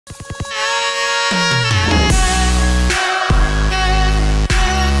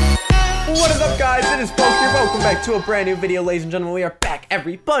What is broke here? Welcome back to a brand new video, ladies and gentlemen. We are back,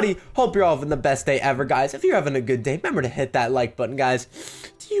 everybody. Hope you're all having the best day ever, guys. If you're having a good day, remember to hit that like button, guys.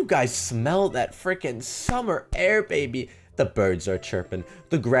 Do you guys smell that freaking summer air, baby? The birds are chirping,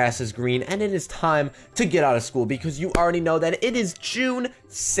 the grass is green, and it is time to get out of school because you already know that it is June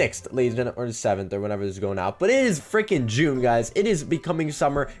 6th, ladies and gentlemen, or 7th, or whenever this is going out. But it is freaking June, guys. It is becoming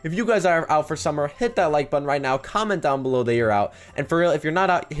summer. If you guys are out for summer, hit that like button right now. Comment down below that you're out. And for real, if you're not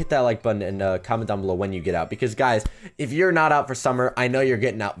out, hit that like button and comment down below when you get out. Because, guys, if you're not out for summer, I know you're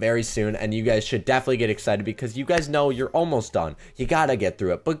getting out very soon, and you guys should definitely get excited because you guys know you're almost done. You gotta get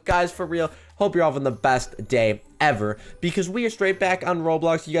through it. But, guys, for real, hope you're all having the best day ever because we are straight back on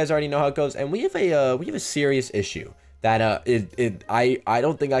Roblox. You guys already know how it goes, and we have a serious issue that I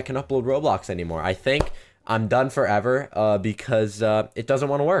don't think I can upload Roblox anymore. I think I'm done forever because it doesn't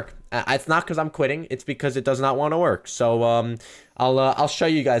want to work. It's not because I'm quitting, it's because it does not want to work. So I'll show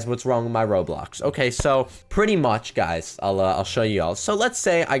you guys what's wrong with my Roblox. Okay, so pretty much, guys, I'll show you all. So let's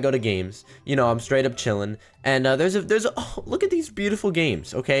say I go to games, you know, I'm straight up chilling, and oh, look at these beautiful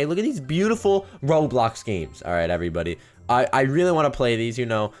games. Okay, look at these beautiful Roblox games. All right, everybody, I really want to play these, you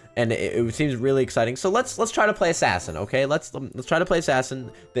know, and it seems really exciting. So let's try to play Assassin. Okay, let's try to play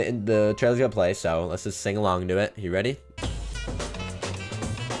Assassin. The trailer's gonna play, so let's just sing along to it. You ready?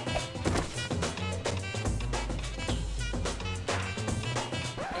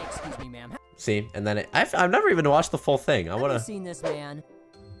 Excuse me, ma'am. See, and then I've never even watched the full thing. I wanna. Have you seen this man?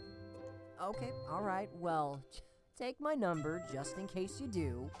 Okay, all right. Well, take my number just in case you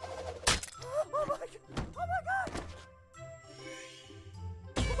do. Oh my god!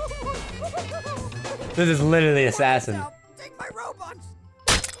 This is literally Assassin. Take my Robux.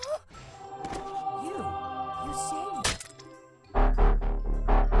 You saved me.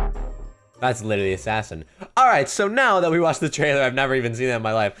 That's literally Assassin. Alright, so now that we watched the trailer, I've never even seen that in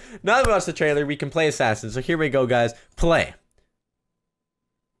my life. Now that we watched the trailer, we can play Assassin. So here we go, guys. Play.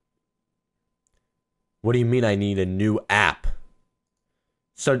 What do you mean I need a new app?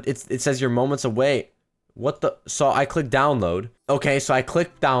 So it says you're moments away. What the? So I click download. Okay, so I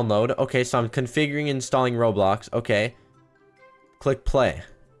click download. Okay, so I'm configuring and installing Roblox. Okay. Click play.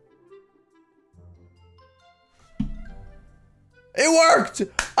 It worked!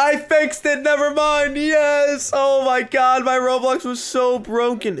 I fixed it, never mind, yes! Oh my god, my Roblox was so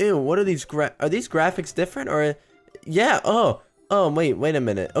broken. Ew, what are these are these graphics different, or? Yeah, oh, wait a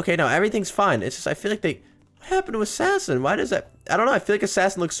minute. Okay, no, everything's fine. It's just, I feel like what happened to Assassin? Why does that, I don't know, I feel like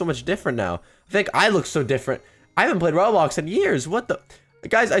Assassin looks so much different now. I think I look so different. I haven't played Roblox in years, what the?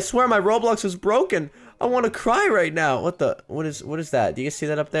 Guys, I swear my Roblox is broken. I want to cry right now. What is that? Do you see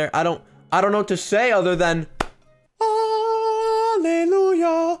that up there? I don't know what to say other than hallelujah.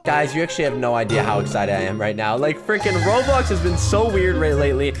 Guys, you actually have no idea how excited I am right now. Like, freaking Roblox has been so weird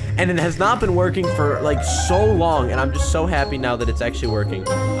lately, and it has not been working for like so long, and I'm just so happy now that it's actually working.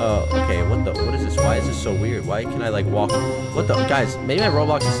 Okay, what is this? Why is this so weird? Why can I like walk? What the? Guys, maybe my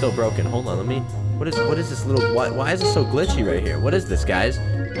Roblox is still broken. Hold on, let me. What is this little? Why is it so glitchy right here? What is this, guys?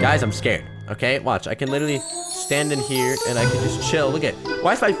 Guys, I'm scared. Okay, watch. I can literally stand in here and I can just chill. Look at,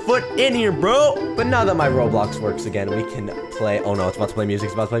 why is my foot in here, bro? But now that my Roblox works again, we can play. Oh no, it's about to play music.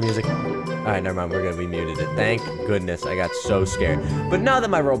 It's about to play music. All right, never mind. We're gonna be muted it. Thank goodness. I got so scared. But now that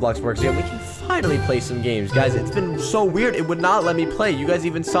my Roblox works again, we can finally play some games, guys. It's been so weird. It would not let me play. You guys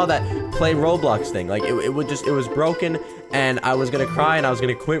even saw that play Roblox thing. Like it was broken, and I was gonna cry and I was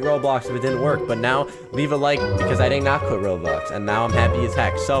gonna quit Roblox if it didn't work. But now leave a like because I did not quit Roblox, and now I'm happy as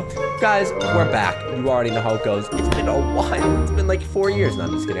heck. So guys, we're back. You already know how it goes. It's been a while. It's been like 4 years. No,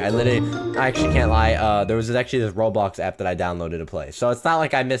 I'm just kidding. I actually can't lie. There was actually this Roblox app that I downloaded to play. So it's not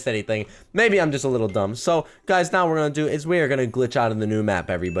like I missed anything. Maybe I'm just a little dumb. So guys, now what we're gonna do is we're gonna glitch out of the new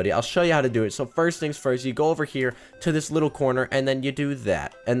map, everybody. I'll show you how to do it. So first things first, you go over here to this little corner, and then you do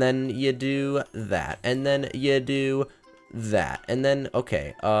that, and then you do that, and then you do that, and then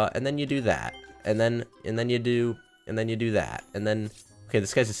okay, and then you do that, and then you do that, and then okay,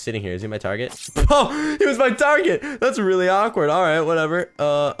 this guy's just sitting here. Is he my target? Oh, he was my target. That's really awkward. All right, whatever.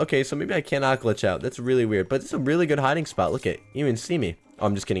 Okay, so maybe I cannot glitch out. That's really weird, but it's a really good hiding spot. Look at, you even see me. Oh,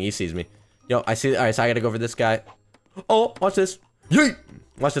 I'm just kidding. He sees me. Yo, I see. All right, so I gotta go for this guy. Oh, watch this. Yeet.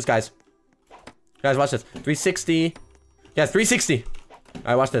 Watch this, guys. Guys, watch this. 360. Yeah, 360. All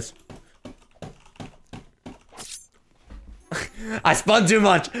right, watch this. I spun too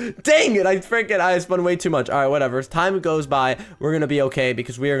much. Dang it, I spun way too much. All right, whatever. As time goes by, we're gonna be okay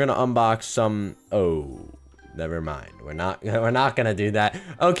because we are gonna unbox some. Oh, never mind. We're not gonna do that.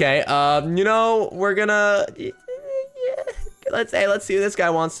 Okay. You know, we're gonna. Let's see what this guy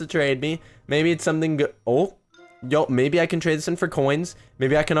wants to trade me. Maybe it's something good. Oh, Yo, maybe I can trade this in for coins.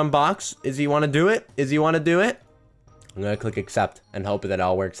 Maybe I can unbox. Izzy, you want to do it? Izzy, you want to do it? I'm gonna click accept and hope that it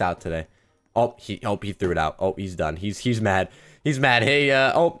all works out today. Oh, he threw it out. Oh, he's done. He's mad. He's mad. Hey,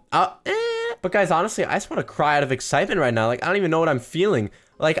 But guys, honestly, I just want to cry out of excitement right now. Like, I don't even know what I'm feeling.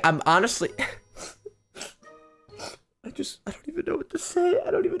 Like, I'm honestly... I don't even know what to say.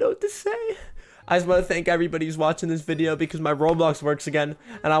 I don't even know what to say. I just want to thank everybody who's watching this video because my Roblox works again.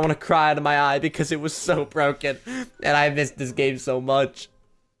 And I want to cry out of my eye because it was so broken. And I missed this game so much.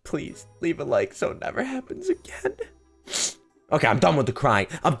 Please, leave a like so it never happens again. Okay, I'm done with the crying.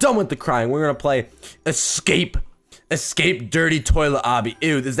 I'm done with the crying. We're going to play Escape Dirty Toilet Obby.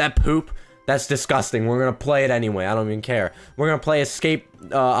 Ew, is that poop? That's disgusting. We're going to play it anyway. I don't even care. We're going to play Escape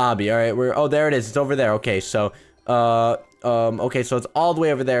Obby. All right, oh, there it is. It's over there. Okay, so... okay, so it's all the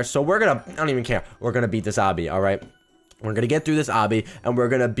way over there. So we're gonna, I don't even care. We're gonna beat this obby, all right? We're gonna get through this obby, and we're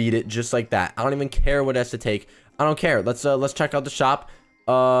gonna beat it just like that. I don't even care what it has to take. I don't care. Let's check out the shop.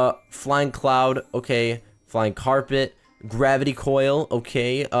 Flying cloud, okay. Flying carpet, gravity coil,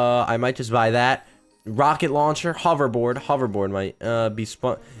 okay. I might just buy that. Rocket launcher, hoverboard might be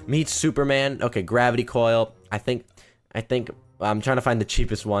spun. Meet Superman, okay. Gravity coil. I think I'm trying to find the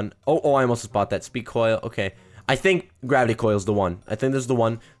cheapest one. Oh, I almost just bought that. Speed coil, okay. I think gravity coil is the one. I think this is the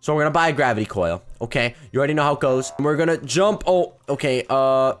one. So we're gonna buy a gravity coil. Okay, you already know how it goes. And we're gonna jump. Oh, okay.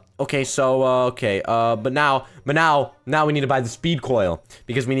 Okay. So, okay. But now we need to buy the speed coil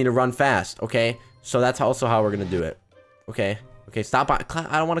because we need to run fast. Okay. So that's also how we're gonna do it. Okay. Okay. Stop.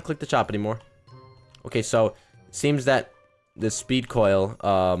 I don't want to click the shop anymore. Okay. So it seems that the speed coil.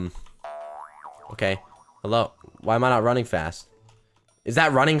 Okay. Hello. Why am I not running fast? Is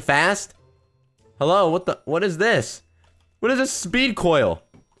that running fast? Hello, what is this? What is a speed coil?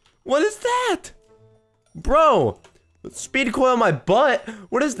 What is that? Bro, speed coil my butt?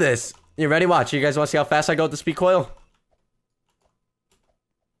 What is this? You ready? Watch. You guys want to see how fast I go with the speed coil?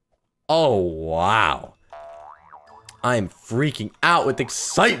 Oh, wow. I'm freaking out with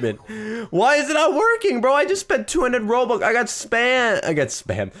excitement. Why is it not working, bro? I just spent 200 Robux. I got scammed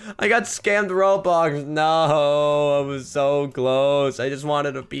Robux. No, I was so close. I just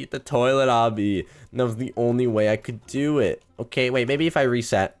wanted to beat the toilet obby. And that was the only way I could do it. Okay, wait, maybe if I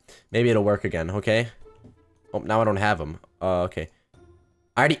reset, maybe it'll work again, okay? Oh, now I don't have them. Okay.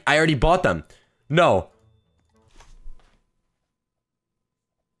 I already bought them. No.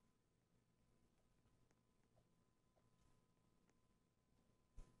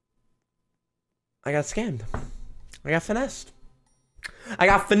 I got scammed. I got finessed. I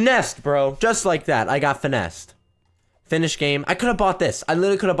got finessed, bro. Just like that. I got finessed. Finish game. I could have bought this. I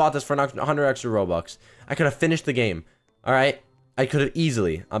literally could have bought this for 100 extra Robux. I could have finished the game. All right? I could have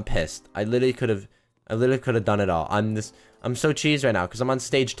easily. I'm pissed. I literally could have done it all. I'm so cheesed right now because I'm on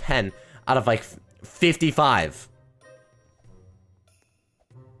stage 10 out of like 55.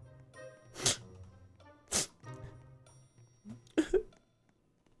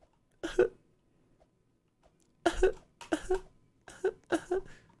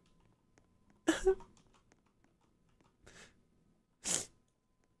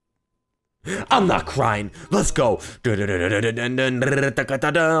 I'm not crying. Let's go.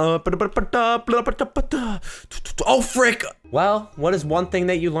 Oh, frick. Well, what is one thing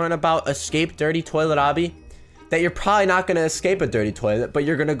that you learn about Escape Dirty Toilet Obby? That you're probably not going to escape a dirty toilet, but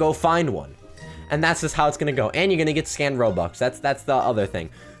you're going to go find one. And that's just how it's going to go. And you're going to get scanned Robux. That's the other thing.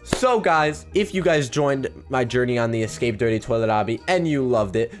 So guys, if you guys joined my journey on the Escape Dirty Toilet Obby and you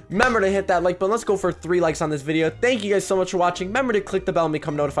loved it, remember to hit that like button. Let's go for 3 likes on this video. Thank you guys so much for watching. Remember to click the bell and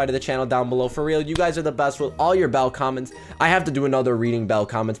become notified of the channel down below. For real, you guys are the best with all your bell comments. I have to do another reading bell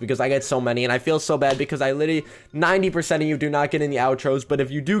comments because I get so many and I feel so bad because I literally 90% of you do not get in the outros, but if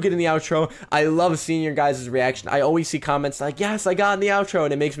you do get in the outro, I love seeing your guys' reaction. I always see comments like, yes, I got in the outro,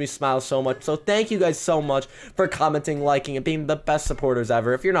 and it makes me smile so much. So thank you guys so much for commenting, liking, and being the best supporters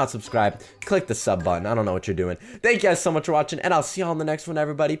ever. If you're not subscribed, click the sub button. I don't know what you're doing. Thank you guys so much for watching, and I'll see y'all in the next one,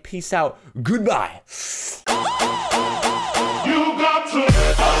 everybody. Peace out. Goodbye. You got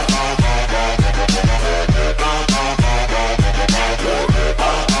to